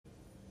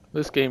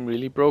This game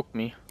really broke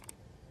me.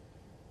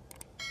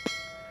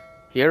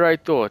 Here I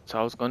thought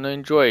I was gonna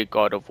enjoy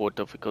God of War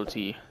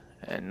difficulty,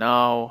 and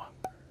now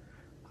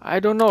I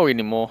don't know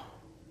anymore.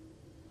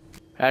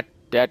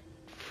 That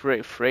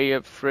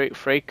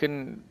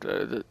Fraken,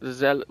 the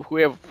Zel,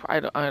 whoever, I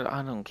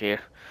don't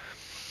care.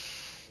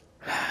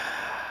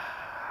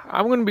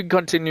 I'm gonna be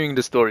continuing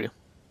the story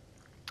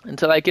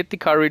until I get the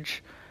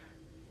courage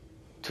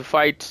to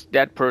fight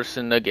that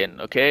person again.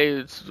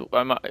 Okay?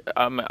 Am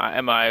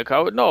I a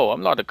coward? No,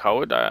 I'm not a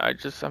coward.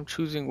 I'm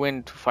choosing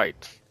when to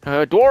fight.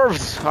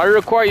 Dwarves, I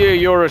require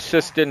your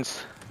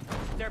assistance.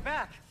 They're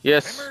back.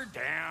 Yes, Simmer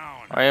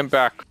down. I am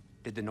back.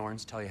 Did the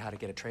Norns tell you how to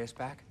get Atreus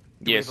back?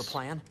 Do Yes. we have a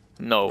plan?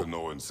 No. The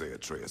Norns say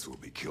Atreus will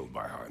be killed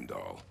by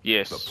Heimdall.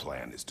 Yes. The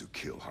plan is to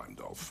kill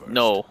Heimdall first.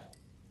 No.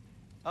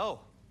 Oh,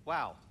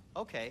 wow.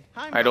 Okay.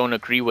 I don't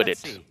agree with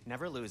Let's it. see.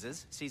 Never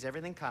loses, sees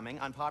everything coming,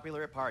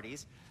 unpopular at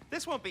parties.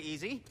 This won't be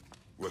easy.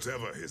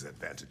 Whatever his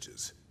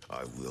advantages,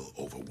 I will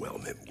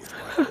overwhelm him with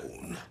my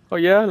own. Oh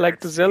yeah, like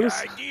the That's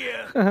zealous. the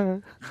idea.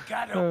 You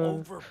gotta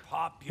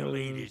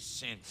overpopulate his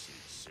senses,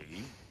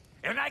 see?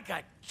 And I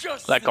got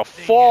just Like the a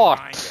thing fort.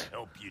 in mind to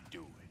help you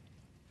do it.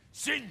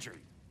 Sindri,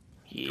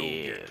 go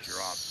get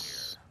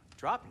Yes.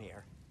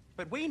 Dropnir?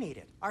 But we need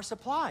it. Our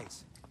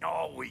supplies.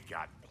 Oh, we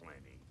got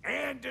plenty.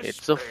 And to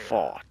It's a spare.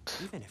 fort.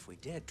 Even if we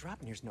did,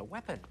 Dropnir's no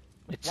weapon.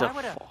 It's Why a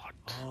would fort.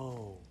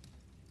 Oh.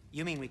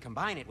 You mean we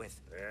combine it with...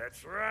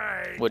 That's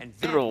right. Would And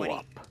then throw when he-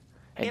 up.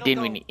 And it'll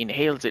then when go- he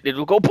inhales it,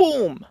 it'll go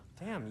boom!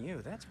 Damn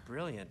you, that's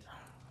brilliant.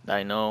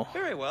 I know.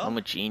 Very well. I'm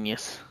a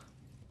genius.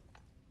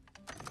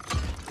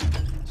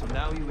 So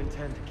now you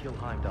intend to kill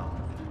Heimdall.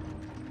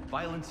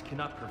 Violence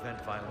cannot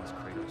prevent violence,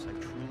 Kratos. I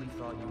truly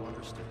thought you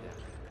understood that.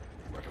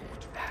 No matter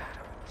what you thought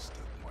I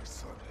understood, my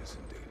son is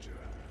in danger.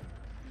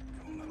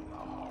 I will not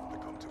allow harm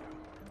to come to him.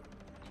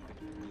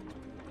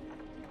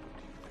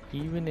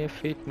 Even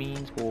if it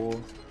means war.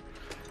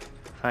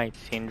 Hi,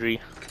 Sindri.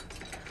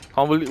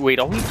 Can't believe- wait,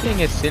 are we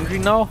playing as Sindri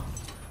now?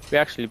 We're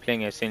actually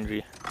playing as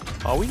Sindri.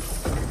 Are we?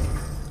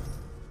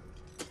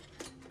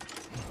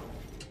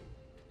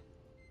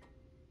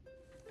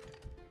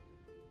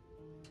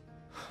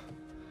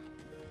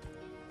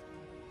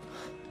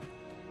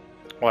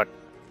 What?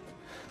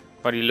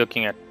 What are you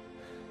looking at?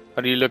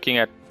 What are you looking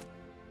at?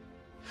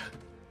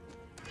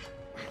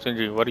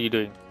 Sindri, what are you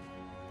doing?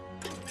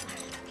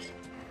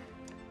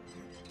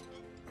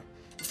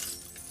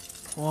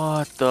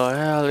 What the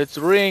hell? It's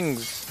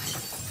rings!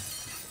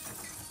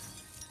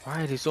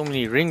 Why are there so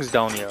many rings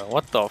down here?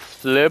 What the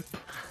flip?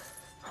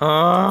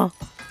 Huh?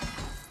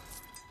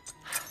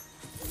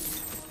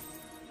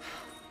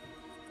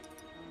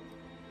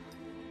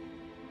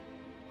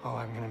 Oh,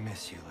 I'm gonna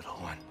miss you, little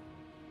one.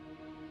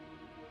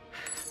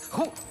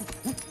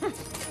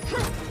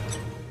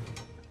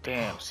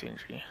 Damn,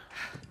 Sindri.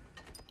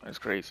 That's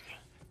crazy.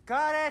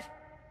 Got it!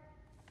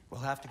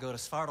 We'll have to go to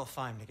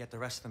Svartalfheim to get the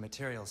rest of the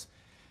materials.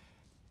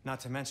 Not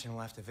to mention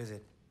we'll have to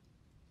visit...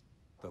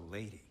 the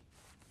lady.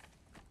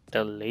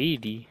 The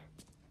lady?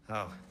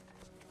 Oh.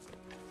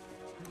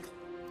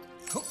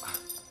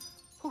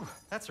 Whew,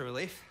 that's a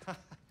relief.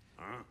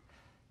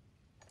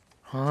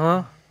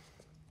 Huh?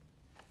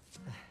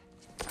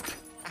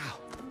 Ow.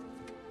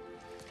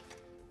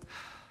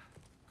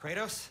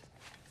 Kratos?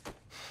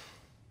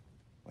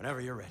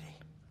 Whenever you're ready.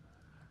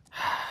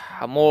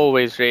 I'm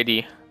always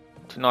ready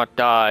to not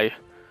die.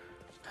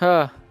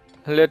 Huh.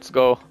 Let's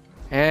go.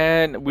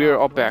 And we're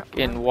all back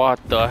in what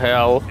the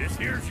hell? This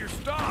here's your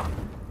stop.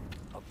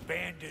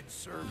 Abandoned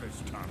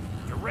service tunnel,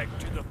 direct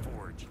to the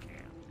forge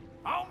camp.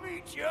 I'll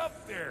meet you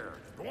up there.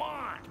 Go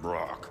on.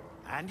 Brock,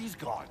 And he's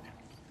gone.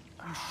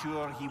 You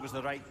sure he was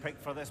the right pick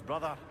for this,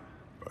 brother?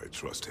 I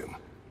trust him.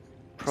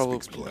 Probably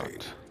Speaks plain.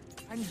 not.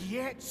 And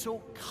yet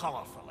so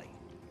colorfully.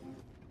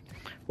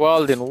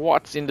 Well then,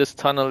 what's in this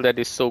tunnel that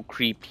is so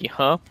creepy,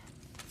 huh?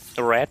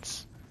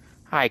 Rats?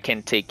 I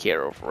can take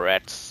care of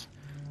rats.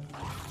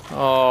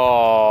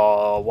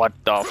 Oh, what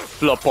the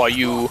flip are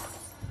you?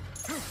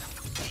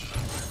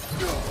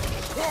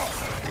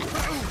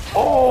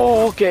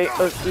 Oh, okay,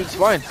 it's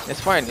fine, it's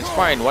fine, it's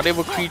fine.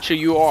 Whatever creature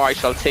you are, I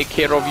shall take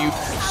care of you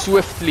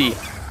swiftly.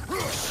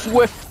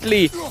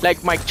 Swiftly,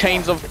 like my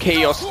chains of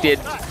chaos did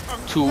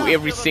to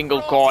every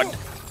single god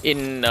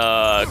in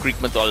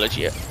Greek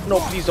mythology. No,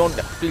 please don't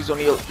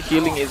heal.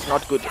 Healing is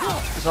not good.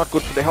 It's not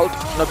good for the health,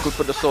 not good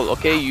for the soul.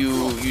 Okay,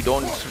 you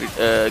don't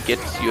get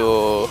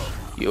your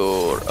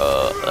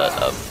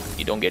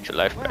you don't get your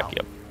life back.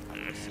 Yep.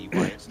 I see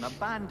why it's an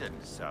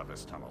abandoned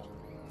service tunnel.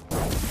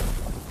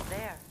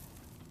 There.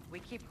 We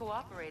keep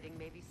cooperating,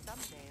 maybe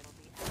someday it'll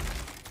be...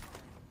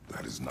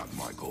 That is not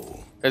my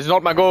goal. It's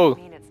not my goal. I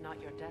mean, it's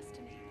not your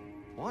destiny.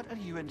 What are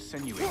you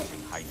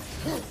insinuating,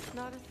 Highness? It's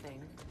not a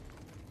thing.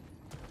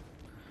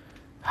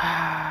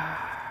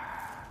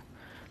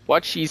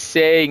 What she's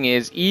saying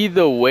is,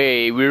 either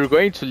way, we're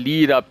going to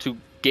lead up to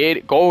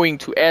going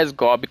to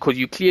Asgard because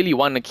you clearly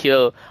want to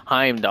kill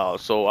Heimdall.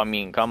 So I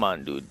mean, come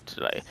on, dude.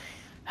 Like,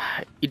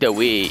 either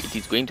way, it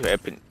is going to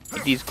happen.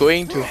 It is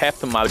going to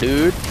happen, my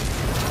dude.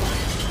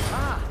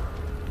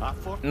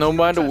 No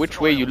matter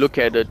which way you look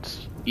at it,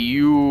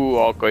 you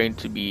are going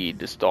to be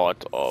the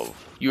start of...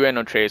 You and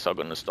Atreus are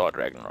going to start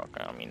Ragnarok.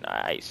 I mean,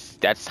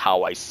 that's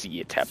how I see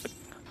it happen.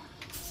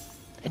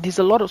 And there's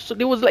a lot of... So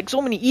there was like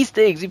so many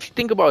Easter eggs, if you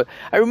think about it.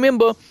 I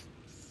remember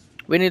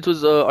when it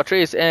was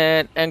Atreus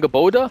and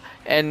Angerboda,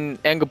 and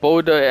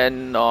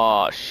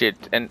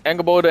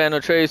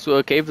Atreus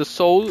gave the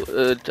soul,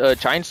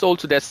 giant soul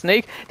to that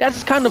snake.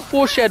 That's kind of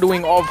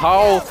foreshadowing of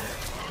how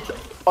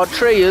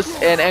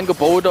Atreus and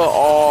Angerboda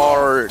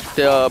are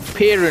the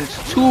parents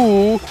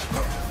to,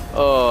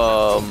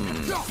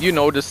 you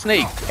know, the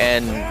snake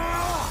and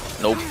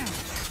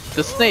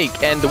the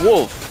snake and the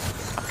wolf.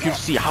 You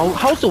see,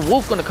 how's the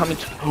wolf gonna come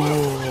into?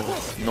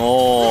 Oh,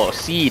 no,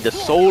 see, the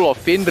soul of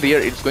Fenrir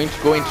is going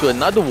to go into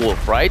another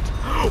wolf, right?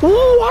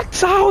 What?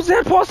 How's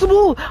that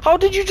possible? How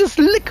did you just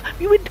lick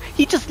me?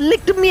 He just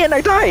licked me and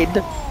I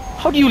died.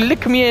 How do you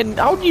lick me and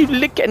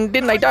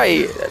then I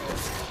die?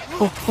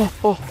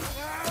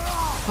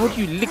 How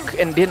do you lick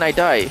and then I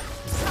die?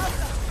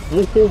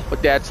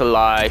 But that's a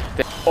lie.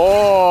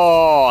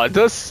 Oh,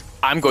 this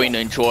I'm going to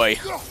enjoy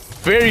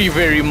very,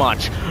 very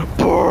much.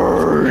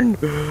 Burn!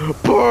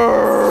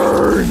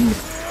 Burn!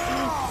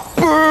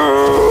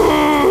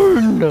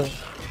 Burn!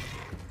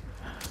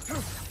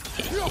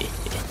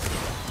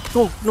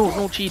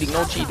 No cheating,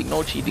 no cheating,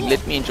 no cheating.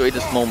 Let me enjoy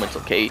this moment,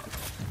 okay?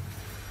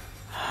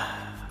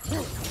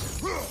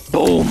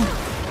 Boom!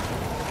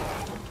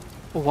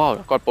 Oh wow,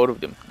 I got both of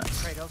them.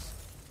 Nice.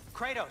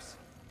 Kratos,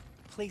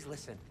 please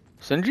listen.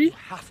 Sindri? You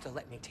have to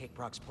let me take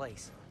Brock's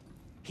place.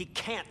 He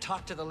can't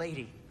talk to the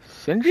lady.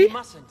 Sindri? He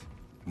mustn't.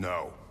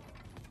 No.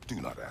 Do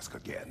not ask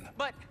again.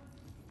 But...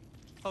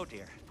 Oh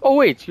dear. Oh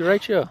wait, you're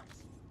right here.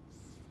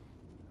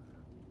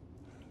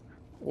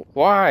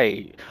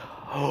 Why?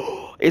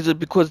 Is it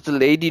because the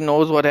lady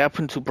knows what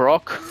happened to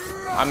Brock?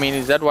 I mean,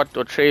 is that what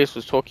Atreus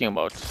was talking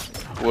about?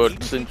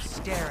 Keep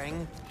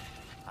staring.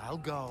 I'll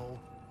go.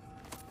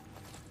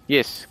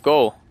 Yes,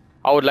 go.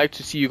 I would like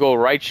to see you go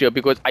right here,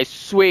 because I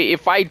swear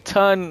if I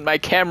turn my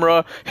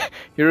camera,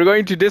 you're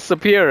going to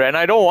disappear, and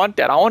I don't want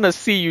that. I want to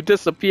see you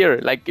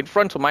disappear, like in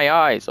front of my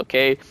eyes,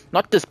 okay?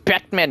 Not this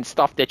Batman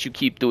stuff that you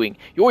keep doing.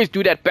 You always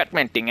do that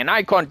Batman thing, and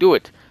I can't do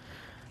it.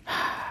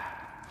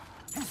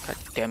 God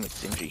damn it,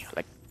 Sindri.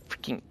 Like,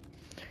 freaking...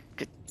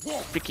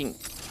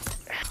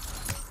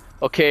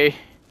 Okay.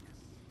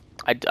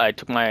 I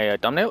took my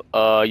thumbnail.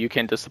 You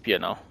can disappear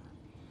now.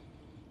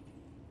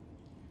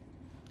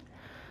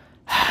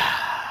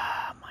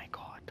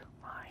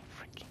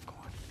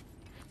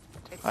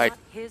 It's not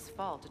his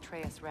fault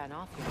Atreus ran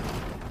off with you.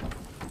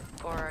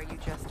 Or are you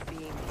just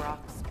being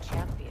Brock's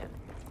champion?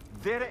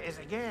 There it is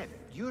again.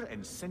 You're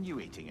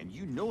insinuating and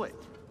you know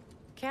it.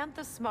 Can't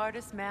the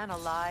smartest man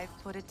alive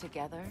put it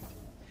together?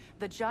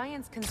 The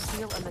Giants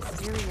conceal a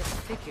mysterious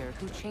figure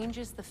who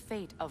changes the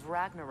fate of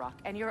Ragnarok,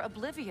 and you're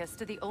oblivious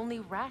to the only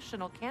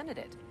rational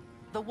candidate.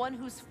 The one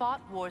who's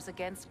fought wars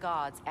against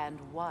gods and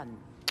won.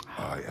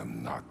 I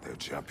am not their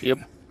champion.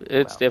 Yep,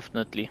 it's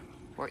definitely.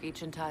 We're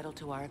each entitled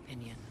to our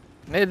opinion.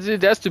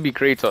 It has to be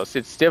Kratos.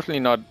 It's definitely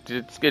not.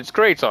 It's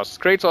Kratos.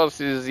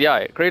 Kratos is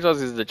Kratos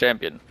is the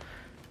champion.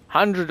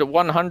 100%.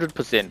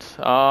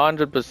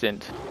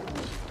 100%.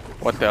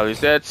 What the hell is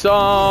that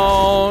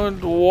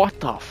sound? What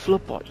the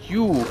flip are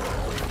you?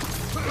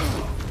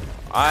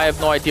 I have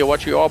no idea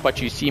what you are, but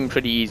you seem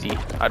pretty easy.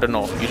 I don't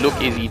know. You look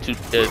easy to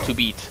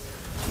beat.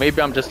 Maybe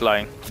I'm just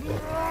lying.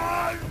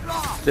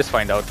 Let's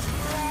find out.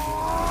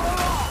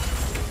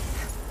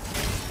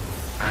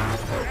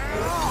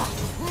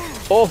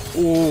 Oh,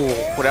 ooh,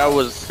 that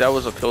was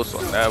a close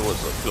one. That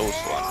was a close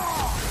one.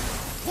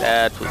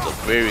 That was a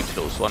very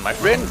close one, my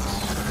friend.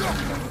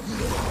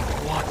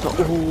 What the?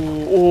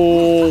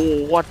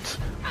 Oh, what?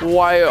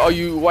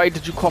 Why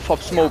did you cough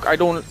up smoke? I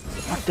don't.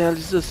 What the hell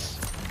is this?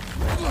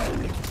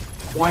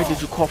 Why did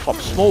you cough up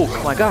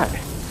smoke? My God.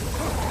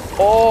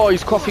 Oh,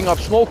 he's coughing up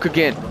smoke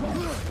again.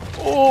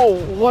 Oh,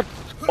 what?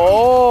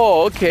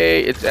 Oh,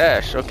 okay. It's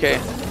Ash. Okay.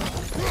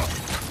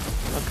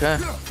 Okay.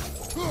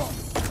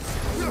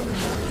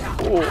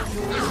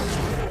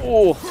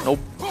 Oh, nope.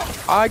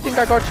 I think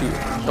I got you.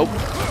 Nope.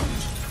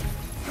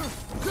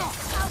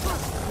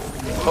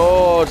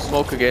 Oh,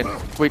 smoke again.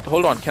 Wait,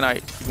 hold on. Can I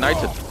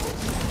ignite it?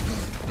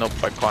 Nope,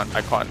 I can't.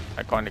 I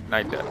can't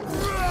ignite that.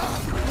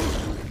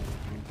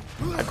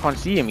 I can't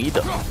see him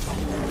either.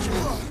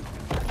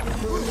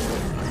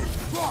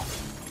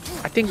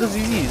 I think this is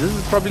easy. This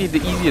is probably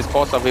the easiest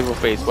boss I've ever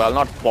faced. Well,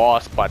 not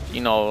boss, but,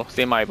 you know,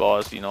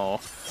 semi-boss, you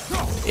know,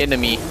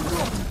 enemy.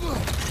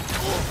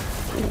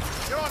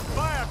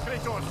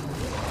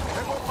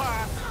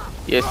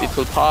 Yes, it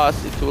will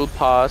pass. It will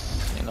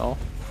pass, you know.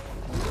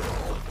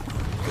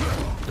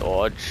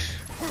 Dodge.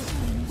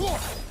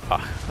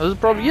 This is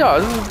probably,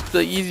 this is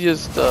the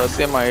easiest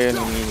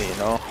semi-enemy, you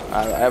know.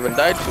 I haven't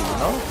died to, you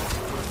know.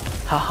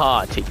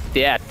 Haha, take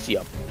that,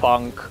 you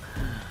punk.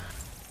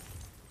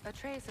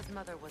 Atreus'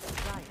 mother was a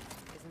giant,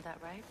 isn't that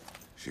right?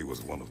 She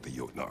was one of the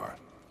Jotnar.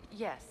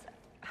 Yes.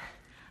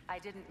 I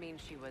didn't mean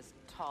she was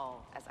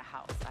tall as a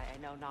house. I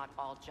know not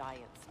all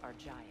giants are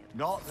giants.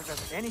 Not that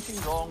there's anything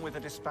wrong with a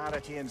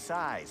disparity in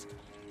size.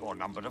 Or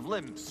number of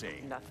limbs,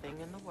 say? Nothing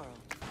in the world.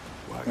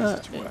 Why is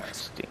it you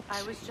ask? Interesting.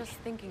 I was just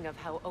thinking of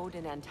how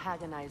Odin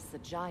antagonized the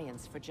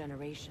giants for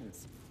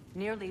generations.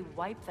 Nearly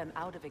wiped them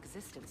out of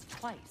existence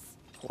twice.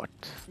 What?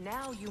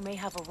 Now you may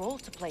have a role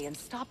to play in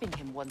stopping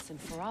him once and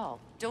for all.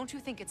 Don't you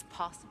think it's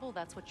possible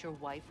that's what your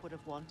wife would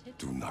have wanted?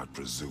 Do not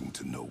presume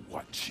to know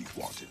what she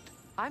wanted.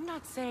 I'm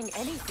not saying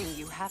anything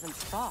you haven't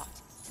thought.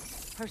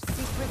 Her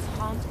secrets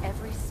haunt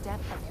every step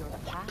of your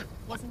path,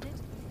 wasn't it?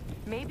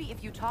 Maybe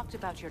if you talked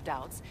about your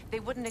doubts, they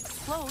wouldn't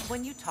explode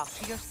when you talked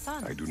to your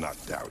son. I do not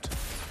doubt.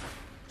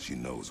 She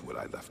knows what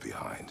I left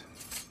behind.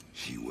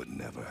 She would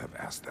never have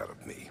asked that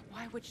of me.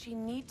 Why would she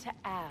need to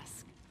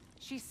ask?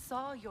 She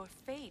saw your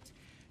fate.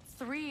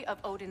 3 of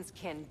Odin's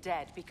kin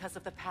dead because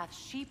of the path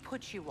she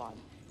put you on.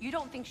 You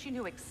don't think she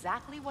knew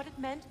exactly what it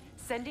meant,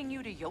 sending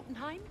you to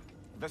Jotunheim?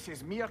 This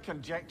is mere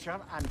conjecture,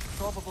 and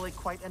probably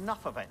quite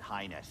enough of it,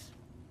 Highness.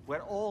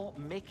 We're all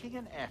making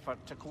an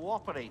effort to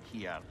cooperate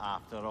here,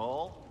 after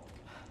all.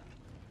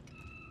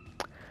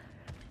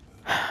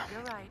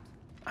 You're right.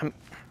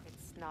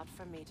 It's not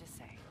for me to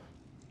say.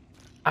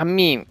 I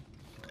mean,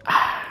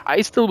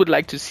 I still would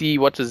like to see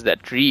what is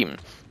that dream.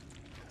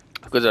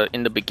 Because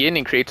in the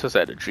beginning, Kratos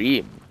had a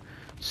dream.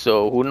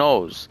 So who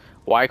knows?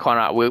 Why can't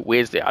I?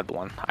 Where's the other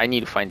one? I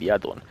need to find the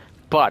other one.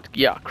 But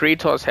yeah,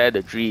 Kratos had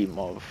a dream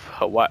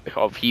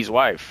of his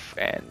wife,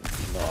 and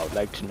you know, I'd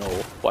like to know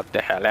what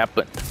the hell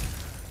happened.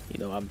 You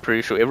know, I'm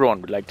pretty sure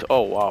everyone would like to.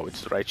 Oh wow,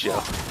 it's right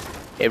here.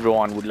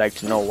 Everyone would like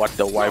to know what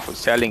the wife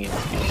was telling him.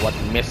 You know, what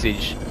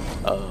message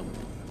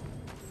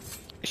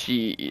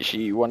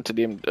she wanted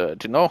him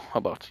to know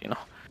about. You know.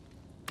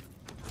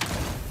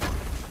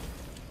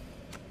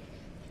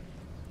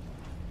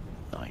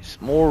 Nice,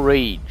 more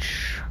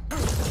rage.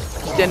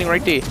 Standing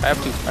right there. I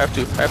have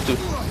to.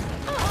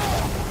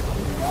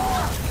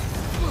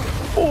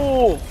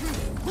 Oh!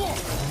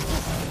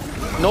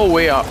 No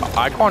way,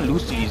 I can't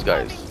lose to these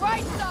guys.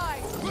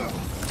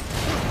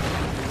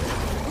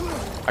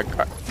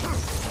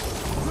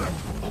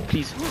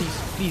 Please.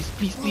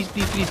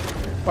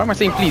 Why am I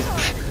saying please?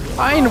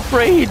 I ain't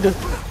afraid.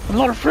 I'm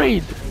not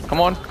afraid. Come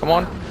on.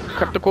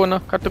 Cut the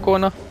corner.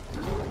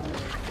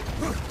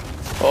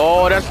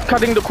 Oh, that's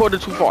cutting the corner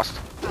too fast.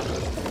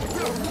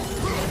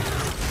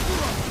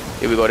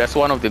 Here we go, that's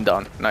one of them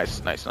down.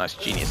 Nice,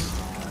 genius.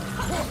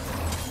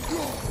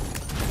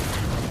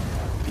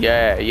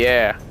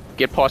 Yeah.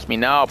 Get past me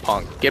now,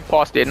 punk. Get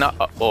past it now.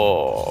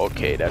 Oh,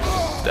 okay, I did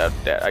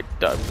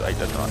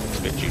not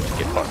expect you to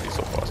get past me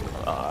so fast.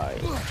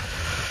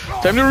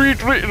 Time to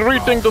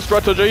rethink the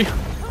strategy.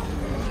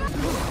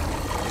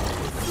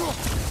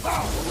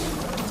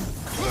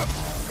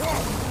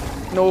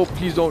 No,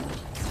 please don't.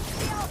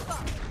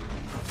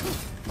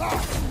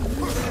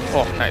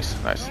 Oh, nice.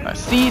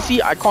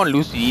 See, I can't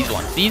lose to these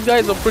ones. These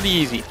guys are pretty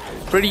easy.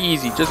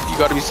 Just you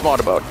gotta be smart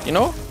about it, you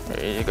know?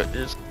 You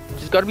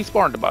just gotta be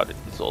smart about it,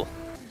 that's all.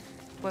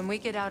 When we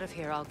get out of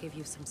here, I'll give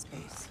you some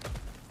space.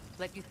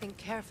 Let you think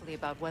carefully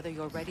about whether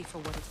you're ready for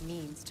what it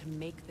means to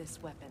make this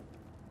weapon.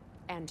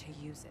 And to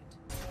use it.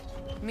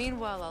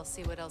 Meanwhile, I'll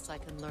see what else I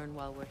can learn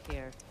while we're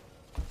here.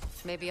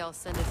 Maybe I'll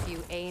send a few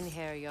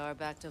Einherjar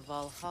back to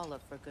Valhalla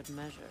for good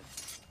measure.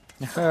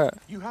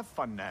 You have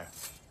fun now.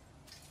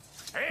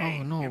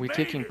 Oh no, we're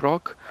taking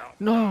Brock?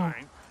 No,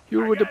 you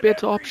were the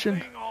better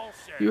option.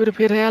 You were the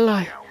better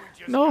ally.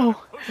 No.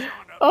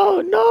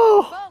 Oh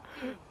no.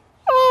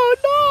 Oh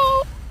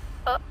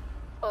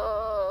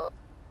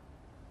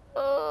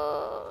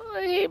no.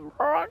 Hey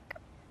Brock.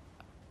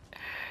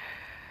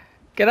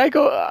 Can I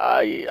go?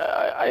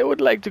 I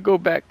would like to go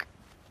back.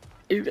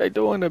 I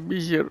don't want to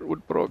be here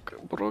with Brock.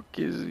 Brock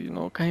is, you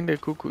know, kind of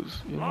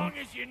cuckoos. You know? Long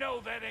as you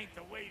know that ain't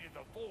the way to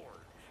the forge.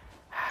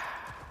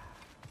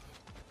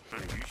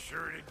 You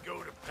sure did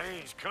go to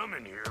pains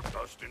coming here,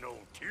 busting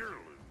old Tyr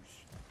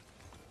loose.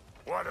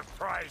 What a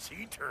prize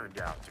he turned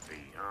out to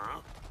be,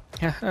 huh?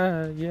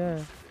 Yeah.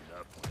 Enough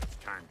when it's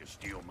time to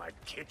steal my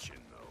kitchen,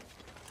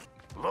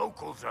 though.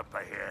 Locals up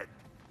ahead.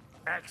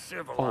 Act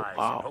civilized,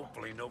 wow. and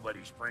hopefully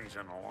nobody springs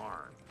an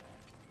alarm.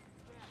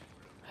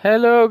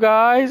 Hello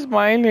guys,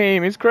 my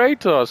name is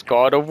Kratos,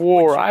 God of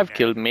War. I've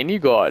killed many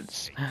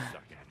gods.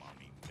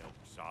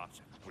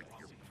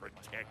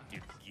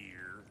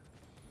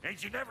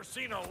 Ain't you never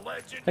seen a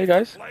legend Hey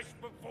guys.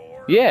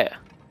 before? Yeah,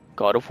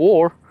 God of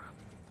War.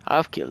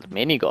 I've killed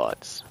many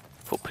gods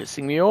for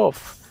pissing me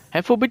off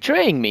and for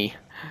betraying me.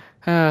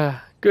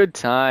 Good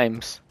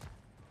times.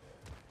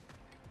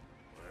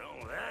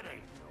 Well, that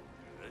ain't no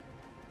good.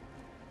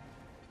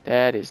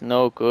 That is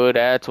no good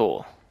at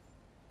all.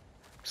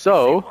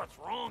 So, See what's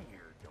wrong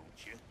here,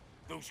 don't you?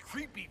 Those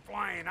creepy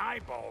flying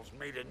eyeballs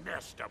made a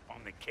nest up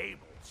on the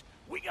cables.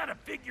 We gotta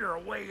figure a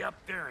way up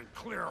there and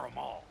clear them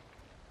all.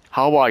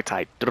 how about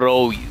I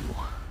throw you?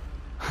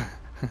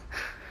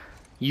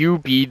 You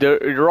be the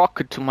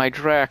rocket to my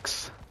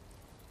Drax.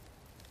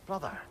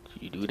 Brother,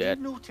 You do did that.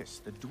 you notice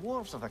the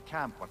dwarves of the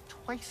camp were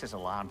twice as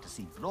alarmed to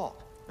see Brock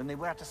than they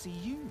were to see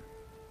you?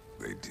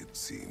 They did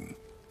seem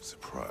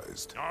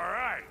surprised. All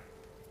right.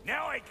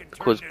 Now I can turn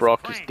Because this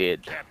Brock is crank dead.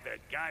 and cap that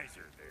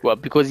geyser there. Well,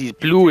 because he's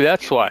blue,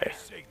 that's Give me why. a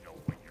signal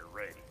when you're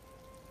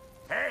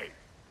Hey,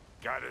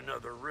 got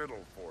another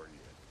riddle for you.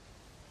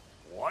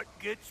 What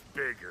gets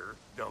bigger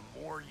the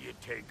more you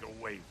take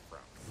away from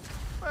it?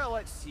 Well,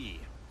 let's see.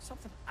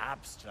 Something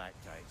abstract,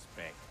 I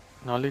expect.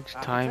 Knowledge,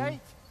 time.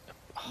 Appetite?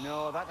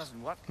 No, that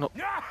doesn't work. No.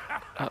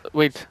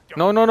 Wait.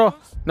 No, no, no.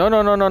 No,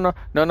 no, no, no, no.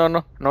 No, no,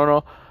 no. No,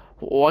 no.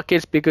 What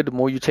gets bigger the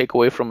more you take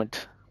away from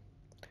it?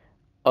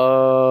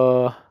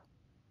 Uh.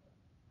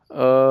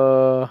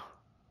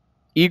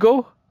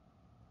 Ego?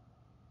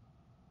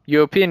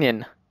 Your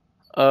opinion?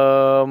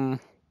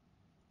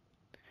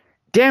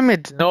 Damn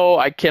it! No,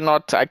 I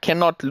cannot. I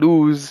cannot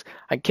lose.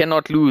 I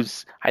cannot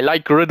lose. I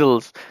like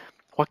riddles.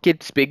 What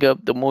gets bigger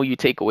the more you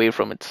take away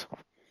from it?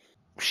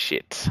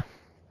 Shit.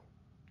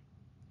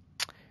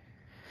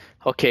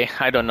 Okay,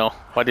 I don't know.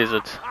 What is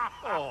it?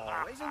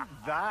 Oh, isn't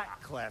that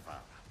clever?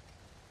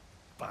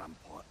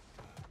 Vampire.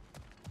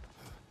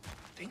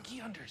 Think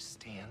he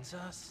understands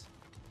us?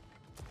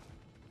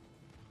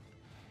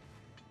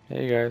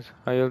 Hey guys,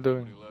 how you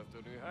doing? Nobody left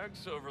any hack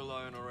silver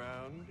lying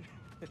around.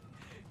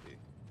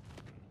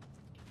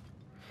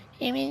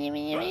 Good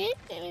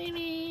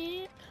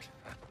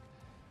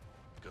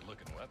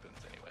looking weapons,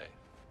 anyway.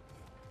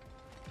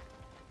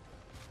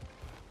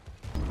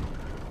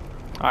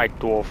 Hi,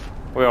 dwarf.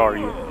 Where are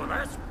you? Oh,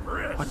 that's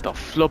brisk. What the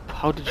flip?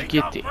 How did you Think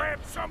get I'll there? grab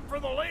some for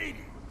the lady.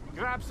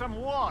 Grab some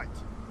what?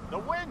 The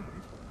wind?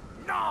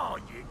 No,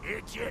 you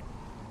idiot.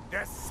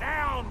 The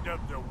sound of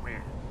the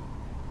wind.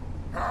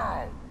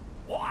 Oh,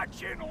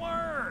 watch and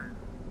learn.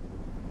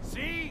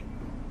 See?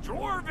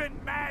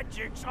 Dwarven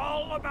magic's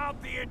all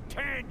about the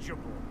intangibles.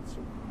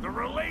 The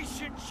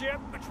relationship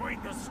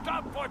between the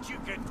stuff what you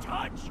can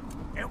touch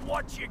and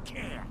what you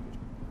can't.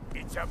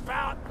 It's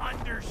about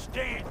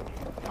understanding.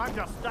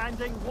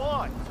 Understanding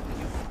what?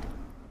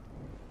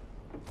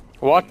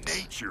 What?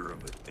 The nature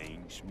of a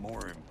thing's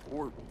more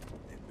important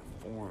than the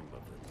form of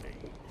a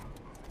thing.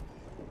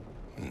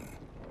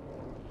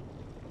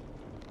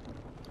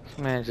 This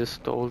man just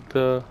stole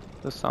the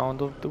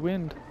sound of the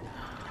wind.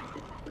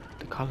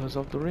 The colors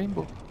of the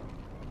rainbow.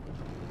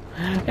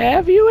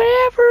 Have you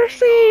ever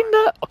seen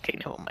the... Okay,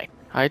 never mind.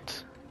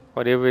 Right,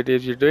 whatever it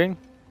is you're doing,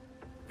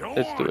 Go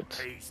let's do on, it.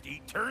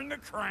 Pasty, turn the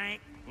crank.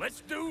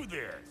 Let's do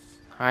this.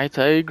 Right,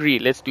 I agree.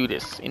 Let's do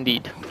this.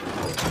 Indeed.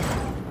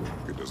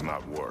 It does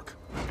not work.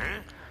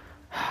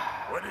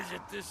 Huh? What is it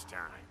this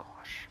time?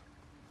 Gosh.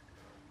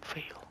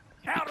 Fail.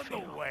 Out of the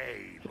fail.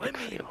 way. Let me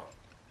fail. look.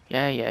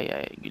 Yeah.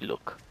 You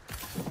look.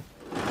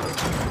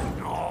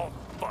 Oh,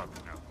 fuck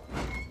no.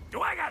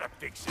 Do I gotta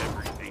fix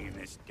everything in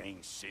this dang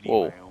city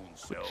Whoa. my own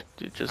self?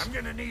 It just I'm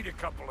gonna need a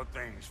couple of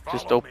things. Follow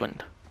just me.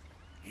 opened.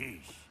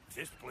 Yeesh,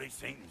 this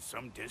place ain't in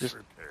some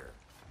disrepair.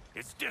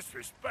 It's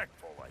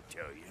disrespectful, I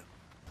tell you.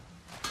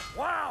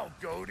 Wow,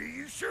 Goaty,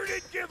 you sure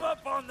did give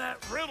up on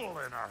that riddle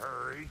in a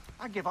hurry.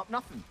 I give up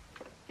nothing.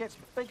 Gets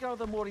bigger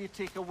the more you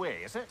take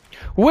away, is it?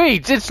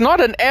 Wait, it's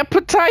not an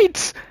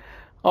appetite?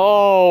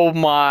 Oh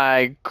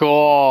my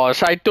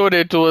gosh, I thought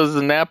it was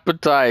an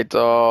appetite.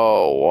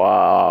 Oh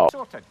wow.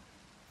 Sorted.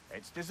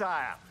 It's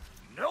desire.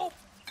 Nope.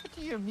 What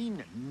do you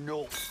mean,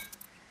 no?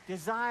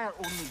 Desire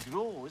only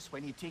grows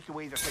when you take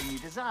away the thing you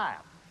desire.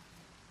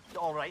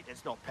 All right,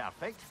 it's not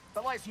perfect,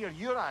 but let's hear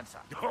your answer.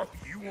 Oh,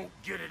 you won't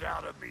get it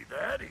out of me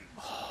that easy.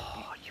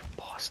 Oh, you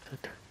bastard.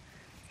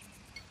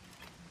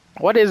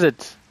 What is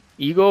it?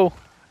 Ego?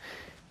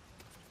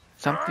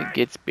 Something Right,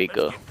 gets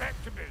bigger let's get back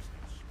to business.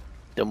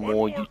 the One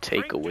more you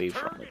take drink away to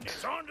from turn and it.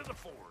 It's on to the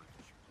forge.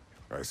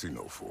 I see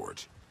no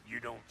forge.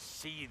 You don't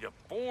see the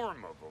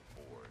form of a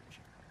forge,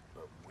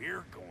 but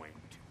we're going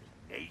to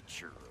the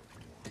nature of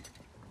one.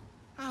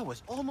 I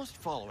was almost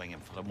following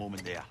him for a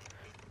moment there.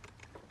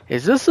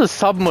 Is this a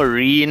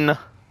submarine?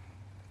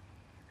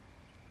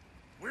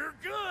 We're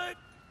good.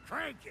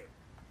 Crank it.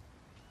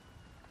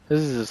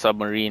 This is a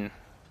submarine.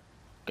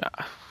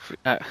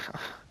 I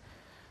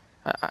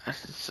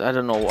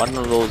don't know, one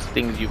of those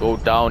things you go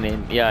down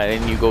in. Yeah,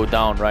 and you go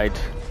down, right?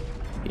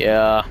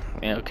 Yeah,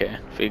 okay.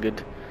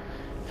 Figured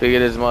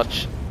as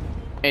much.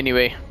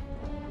 Anyway.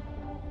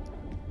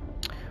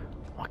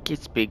 What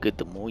gets bigger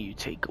the more you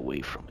take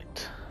away from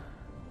it?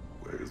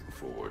 Where is the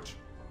forge?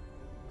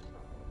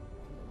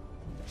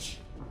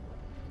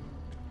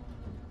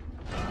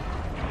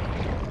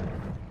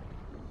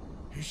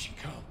 Here she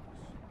comes.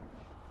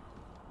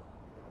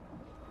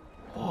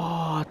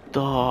 What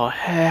the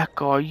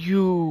heck are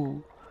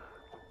you?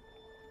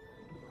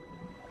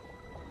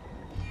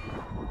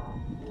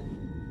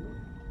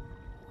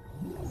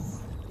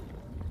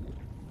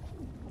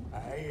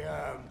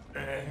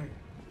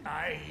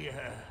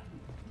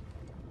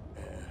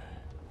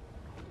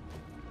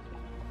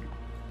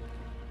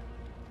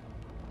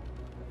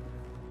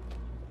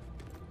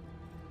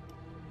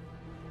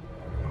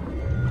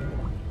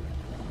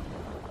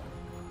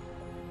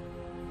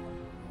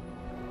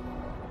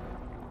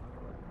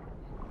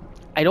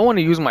 I don't want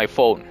to use my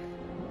phone.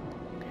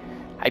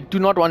 I do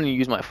not want to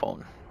use my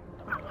phone.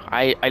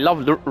 I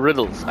love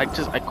riddles. I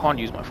can't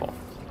use my phone.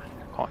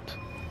 I can't.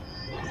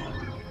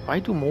 Why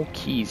do more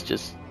keys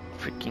just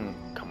freaking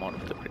come out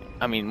of the ring?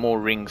 I mean, more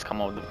rings come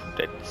out of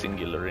that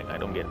singular ring. I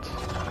don't get it.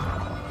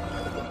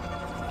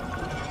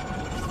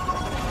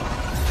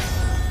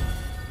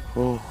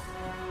 Oh.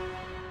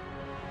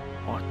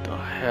 What the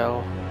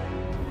hell?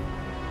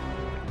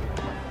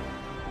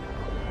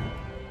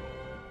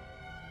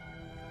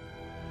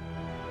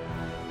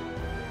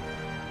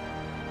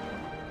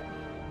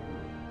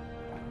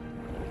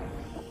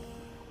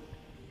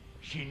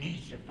 She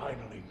needs the final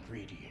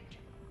ingredient.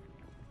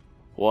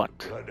 What?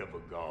 Blood of a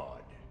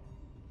god.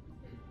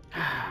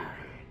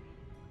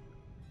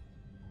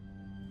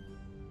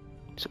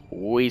 It's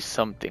always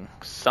something.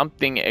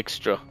 Something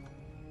extra.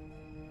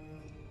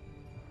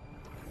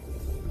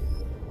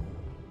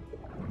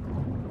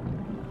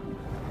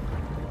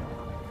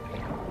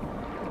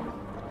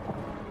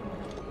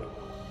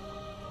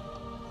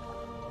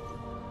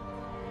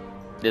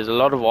 There's a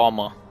lot of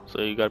armor,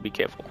 so you gotta be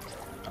careful.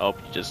 I hope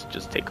you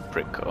just take a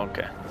prick.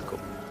 Okay, cool.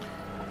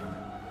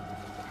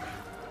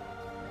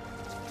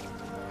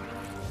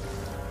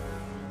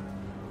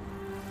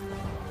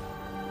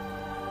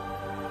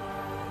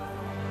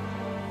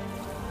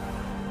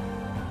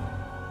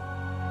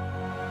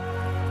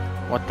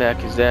 What the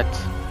heck is that?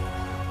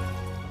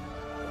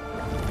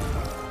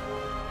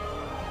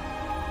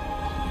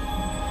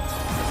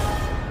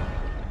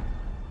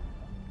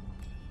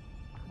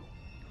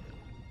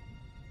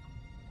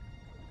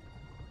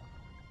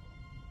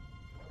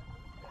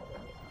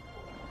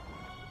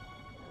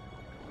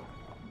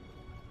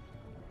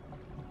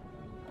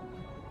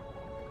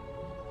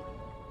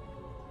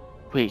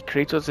 Wait,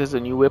 Kratos has a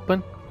new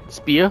weapon?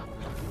 Spear?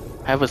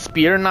 I have a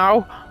spear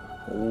now?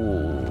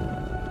 Ooh.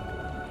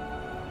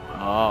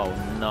 Oh,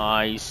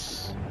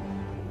 nice.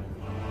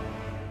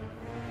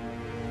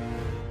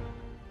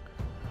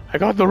 I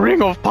got the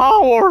Ring of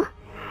Power!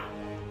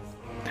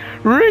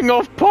 Ring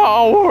of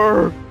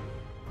Power!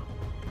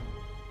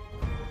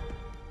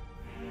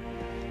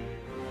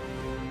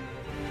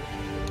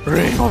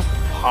 Ring of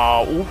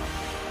Power!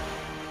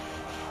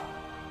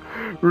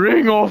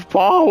 Ring of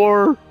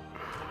Power!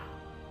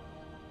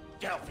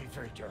 Delphi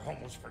Victor,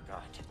 almost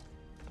forgot.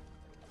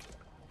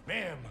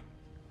 Ma'am,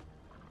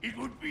 it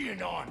would be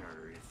an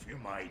honor if you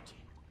might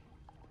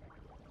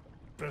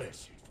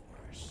bless it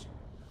for us.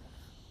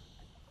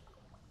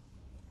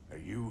 Are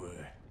you,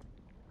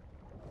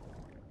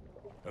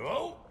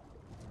 hello?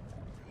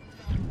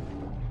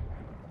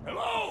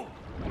 Hello?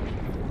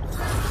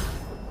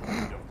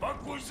 The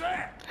fuck was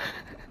that?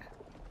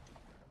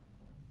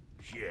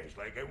 She acts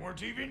like I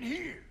weren't even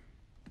here.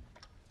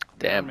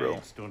 Damn, bro.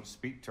 Mermaids don't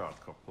speak to our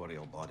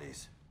corporeal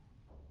bodies.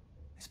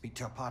 They speak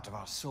to a part of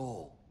our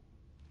soul.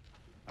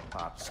 A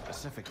part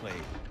specifically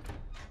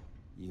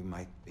you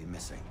might be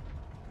missing.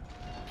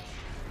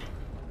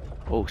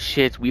 Oh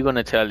shit, we're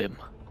gonna tell him.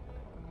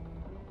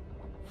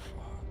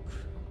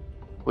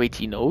 Wait,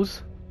 he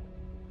knows?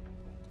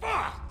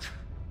 Fuck!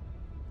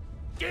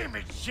 Damn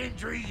it,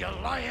 Sindri, you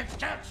lion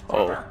cat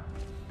Oh. scrubber!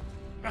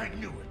 I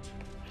knew it.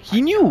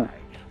 He knew!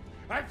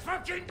 I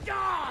fucking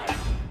died!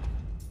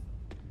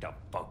 The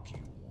fuck you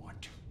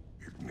want?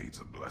 It needs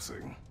a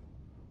blessing.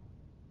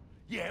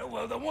 Yeah,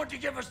 well, the one to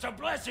give us the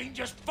blessing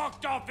just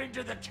fucked off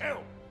into the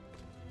tomb.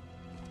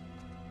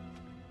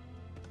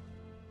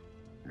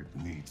 It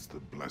needs the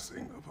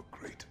blessing of a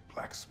great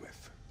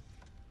blacksmith.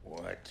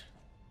 What?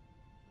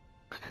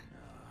 No,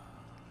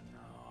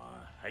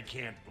 I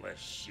can't bless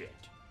shit.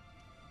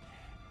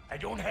 I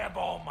don't have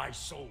all my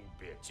soul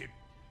bits.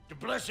 The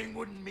blessing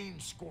wouldn't mean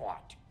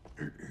squat.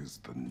 It is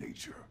the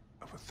nature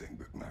of a thing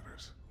that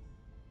matters,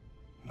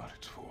 not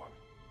its form.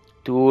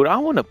 Dude, I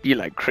wanna be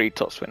like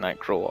Kratos when I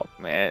grow up,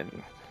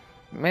 man.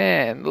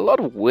 Man, a lot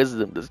of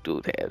wisdom this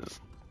dude has.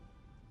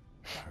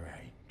 All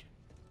right.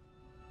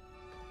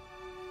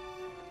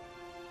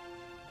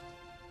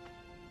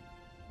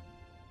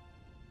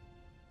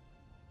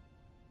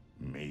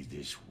 May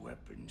this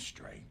weapon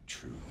strike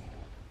true.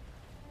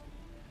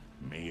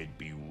 May it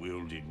be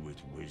wielded with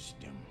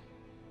wisdom.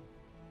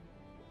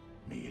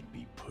 May it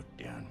be put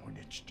down when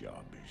its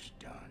job is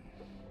done.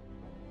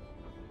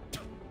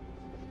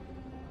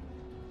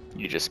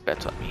 You just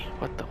spat on me.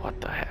 What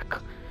the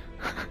heck?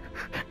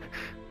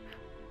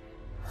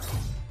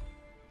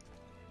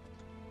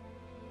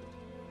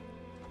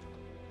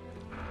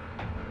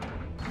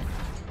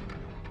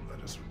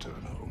 Let us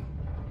return home.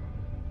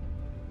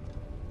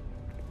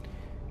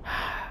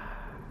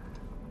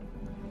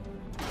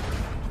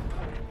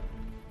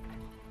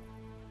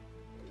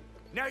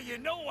 Now you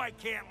know I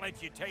can't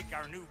let you take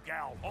our new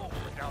gal home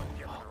without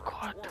giving her a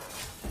God.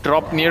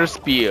 Drop near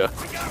spear.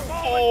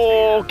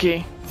 Oh,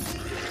 okay.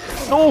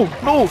 No,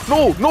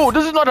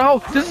 this is not how.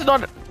 This is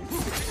not.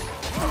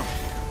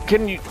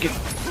 Can you get?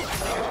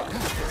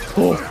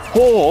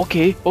 Oh,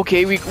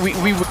 okay.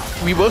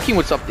 We working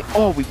with something.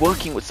 Oh, we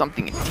working with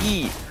something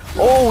indeed.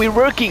 Oh, we're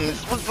working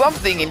with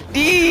something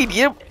indeed.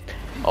 Yep.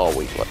 Oh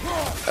wait, what?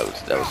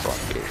 That was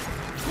unfair.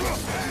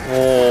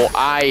 Oh,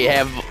 I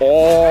have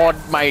all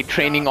my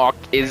training arc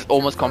is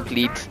almost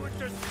complete.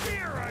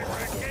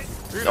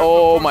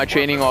 Oh, my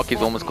training arc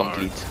is almost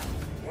complete.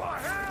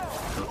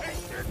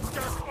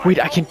 Wait,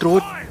 I can throw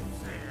it.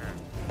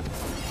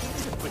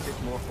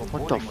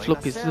 What the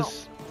flip is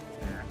this?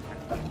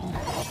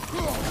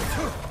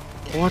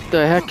 What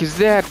the heck is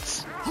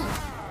that?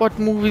 What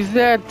move is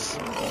that?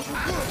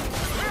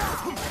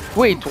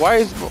 Wait, why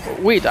is...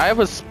 Wait, I have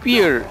a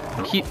spear.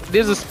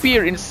 There's a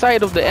spear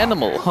inside of the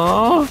animal,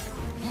 huh?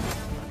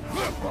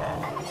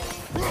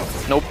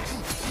 Nope.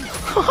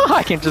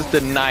 I can just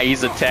deny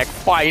his attack,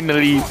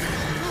 finally.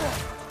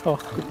 Oh,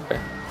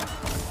 goodbye.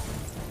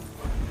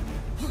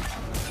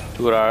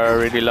 Dude, I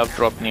already love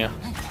Dropnir.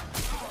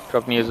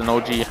 Dropnir is an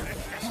OG.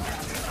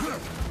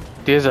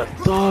 There's a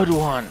third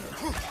one.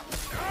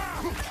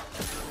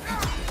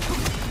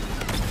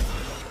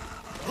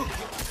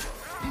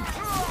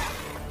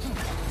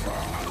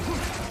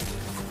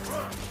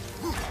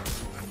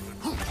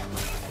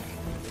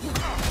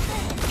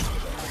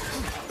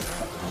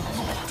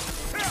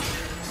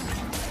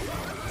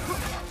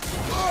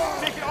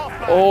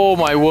 Oh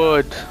my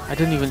word, I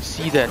didn't even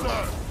see that.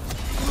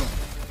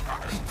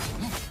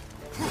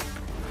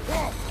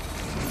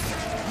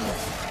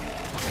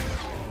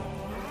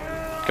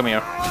 Come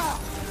here.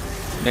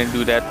 Didn't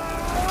do that.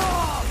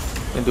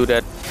 Didn't do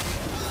that.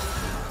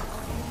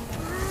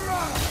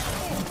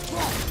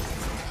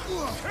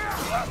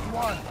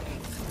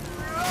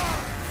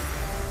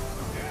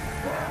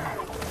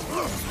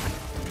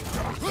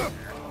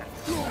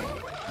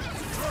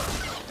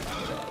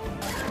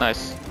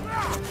 Nice.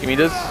 Give me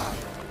this.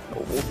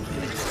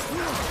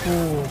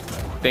 Ooh.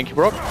 Thank you,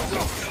 bro.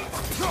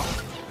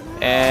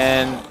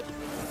 And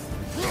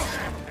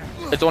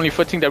it's only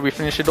fitting that we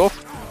finish it off.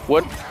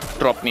 What?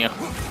 Dropnir.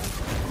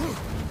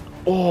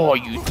 Oh,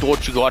 you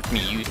thought you got me.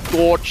 You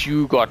thought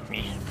you got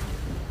me.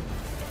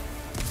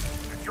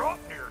 The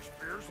Dropnir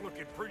spear's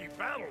looking pretty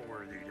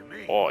battle-worthy to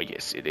me. Oh,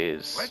 yes, it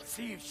is. Let's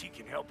see if she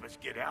can help us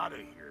get out of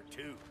here,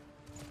 too.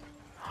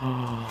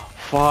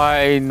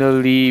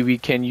 Finally, we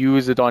can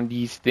use it on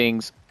these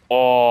things.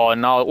 Oh,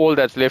 now all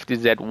that's left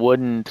is that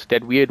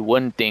weird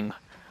one thing.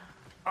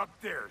 Up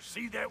there,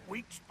 see that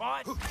weak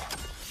spot?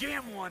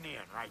 Jam one in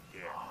right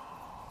there.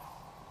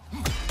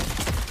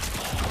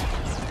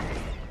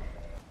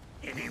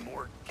 Any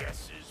more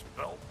guesses,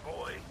 belt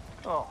boy?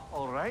 Oh,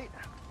 all right.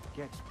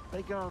 Gets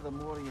bigger the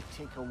more you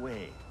take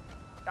away.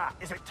 Ah,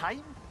 is it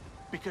time?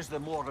 Because the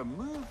more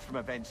removed from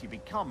events you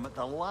become,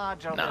 the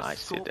larger Nah, the I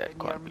said scope that in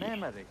your can't be.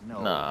 memory.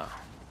 No, Nah.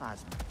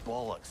 that's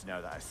bollocks now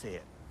that I say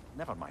it.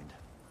 Never mind.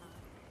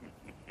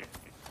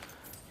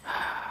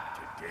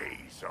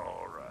 Today's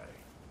all right.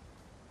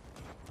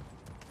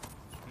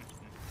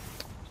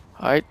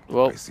 Alright,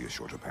 well. I see a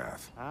shorter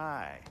path.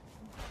 Aye.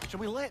 Shall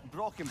we let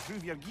Brock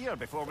improve your gear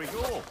before we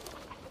go?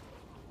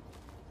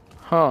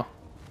 Huh.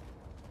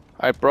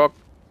 Alright, Brock.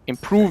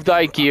 Improve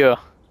thy gear.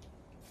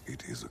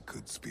 It is a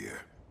good spear.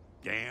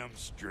 Damn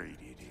straight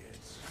it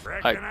is.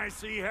 Reckon I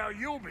see how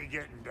you'll be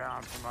getting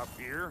down from up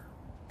here.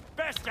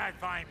 Best I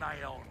find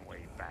my own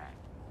way back.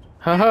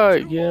 Haha,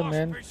 yeah,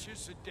 man.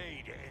 Auspicious a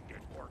day to end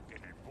it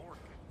working and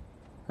working.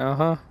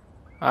 Uh-huh.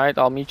 Alright,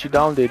 I'll meet you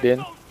down there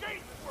then.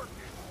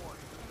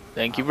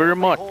 Thank you very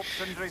much. I hope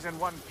Sindri's in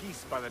one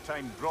piece by the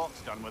time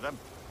Brock's done with him.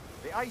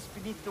 The ice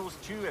beneath those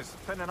two is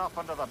thinning up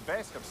under the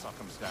best of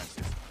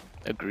circumstances.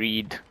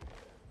 Agreed.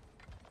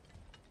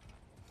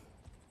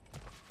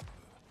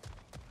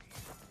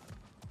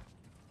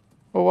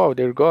 Oh wow,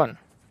 they're gone.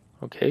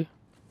 Okay.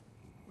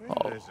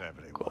 Where is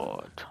everyone?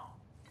 God.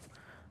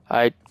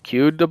 I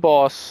queued the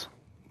boss.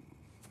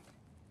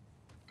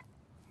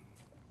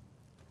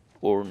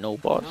 Or no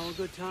boss. Now a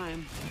good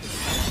time.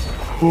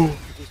 I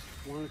just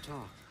want to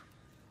talk.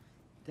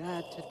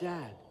 Dad to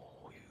dad.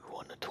 You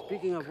wanna talk?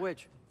 Speaking of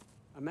which,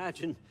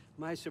 imagine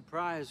my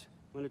surprise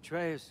when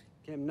Atreus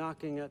came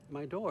knocking at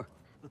my door.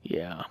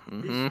 Yeah.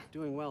 He's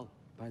doing well,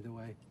 by the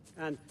way,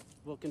 and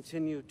will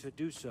continue to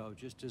do so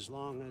just as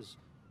long as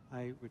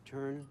I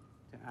return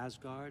to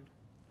Asgard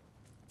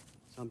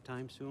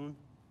sometime soon.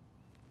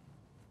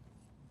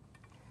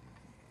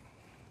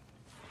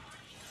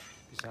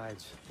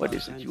 Besides, What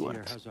is it you Zanzibar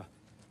want?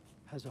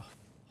 has a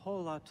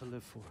whole lot to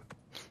live for.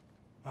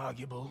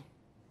 Arguable.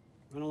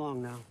 Run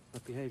along now,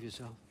 but behave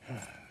yourself.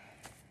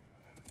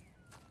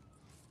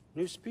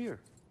 New spear.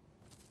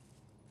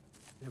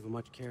 Never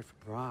much cared for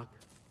Brock.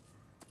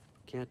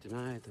 Can't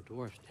deny the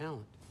dwarf's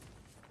talent.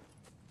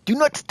 Do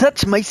not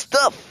touch my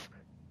stuff!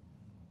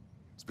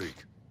 Speak.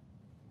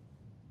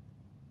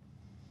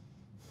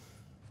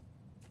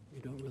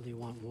 You don't really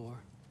want war,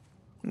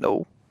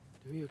 No.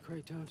 do you,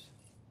 Kratos?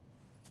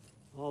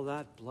 All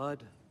that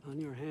blood on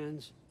your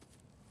hands,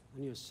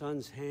 on your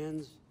son's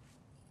hands.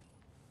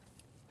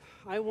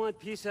 I want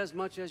peace as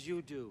much as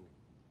you do.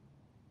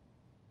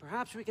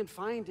 Perhaps we can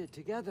find it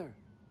together.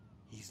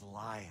 He's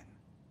lying.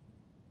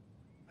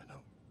 I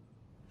know.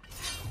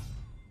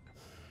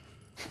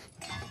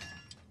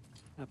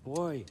 That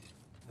boy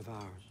of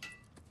ours.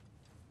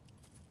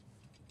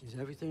 He's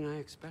everything I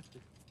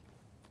expected.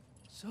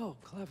 So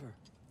clever,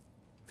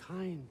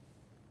 kind.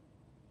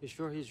 You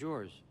sure he's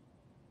yours?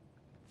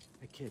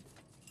 A kid.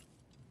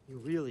 You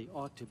really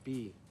ought to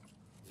be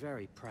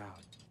very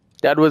proud.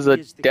 That was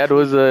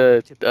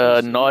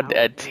a nod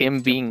at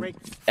him being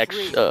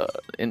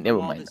never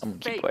mind. I'm gonna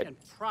keep quiet.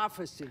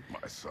 Prophecy.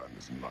 My son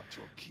is not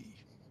your key.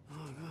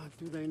 Oh God,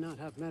 do they not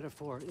have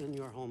metaphor in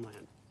your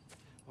homeland?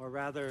 Or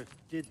rather,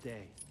 did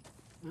they?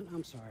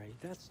 I'm sorry,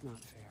 that's not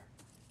fair.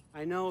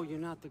 I know you're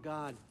not the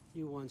god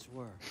you once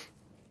were.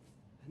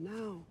 And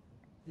now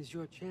is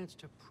your chance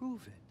to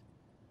prove it.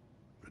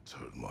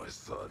 Return my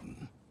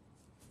son,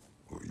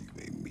 or you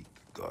may meet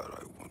the god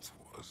I once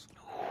was.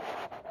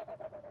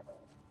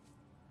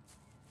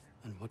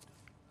 And what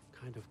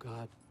kind of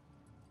god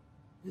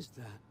is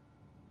that,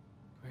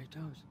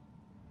 Kratos?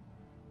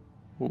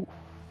 Ooh.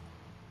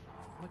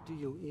 What do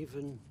you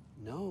even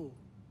know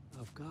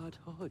of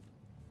godhood?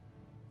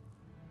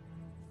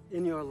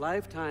 In your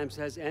lifetimes,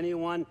 has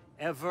anyone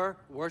ever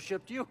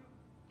worshipped you?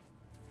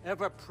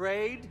 Ever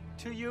prayed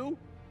to you?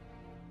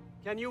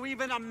 Can you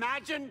even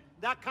imagine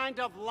that kind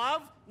of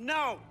love?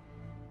 No!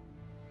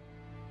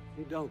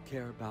 You don't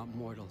care about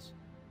mortals.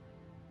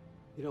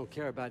 You don't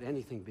care about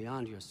anything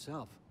beyond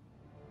yourself.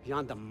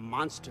 Beyond the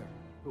monster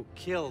who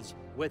kills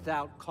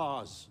without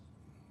cause.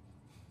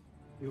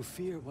 You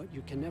fear what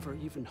you can never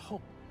even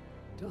hope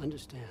to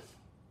understand.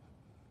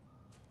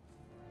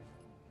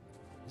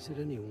 Is it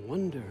any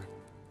wonder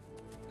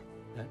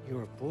that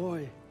your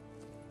boy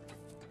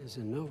is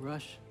in no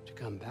rush to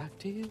come back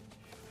to you?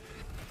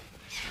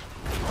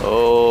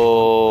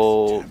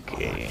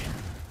 Okay.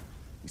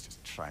 He's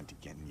just trying to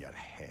get in your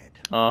head.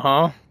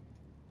 Uh-huh.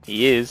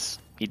 He is.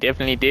 He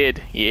definitely did.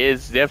 He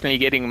is definitely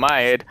getting my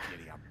head.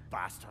 You're a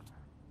bastard.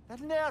 The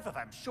nerve of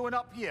him showing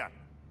up here.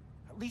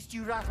 At least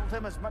you rattled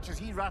him as much as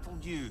he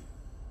rattled you.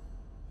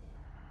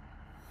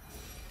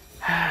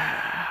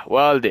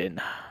 Well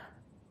then.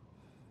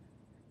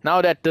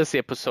 Now that this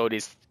episode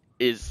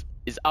is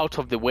out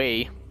of the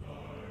way,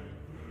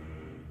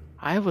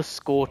 I have a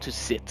score to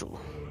settle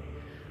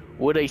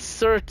with a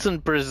certain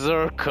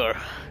berserker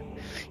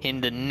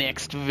in the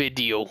next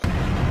video.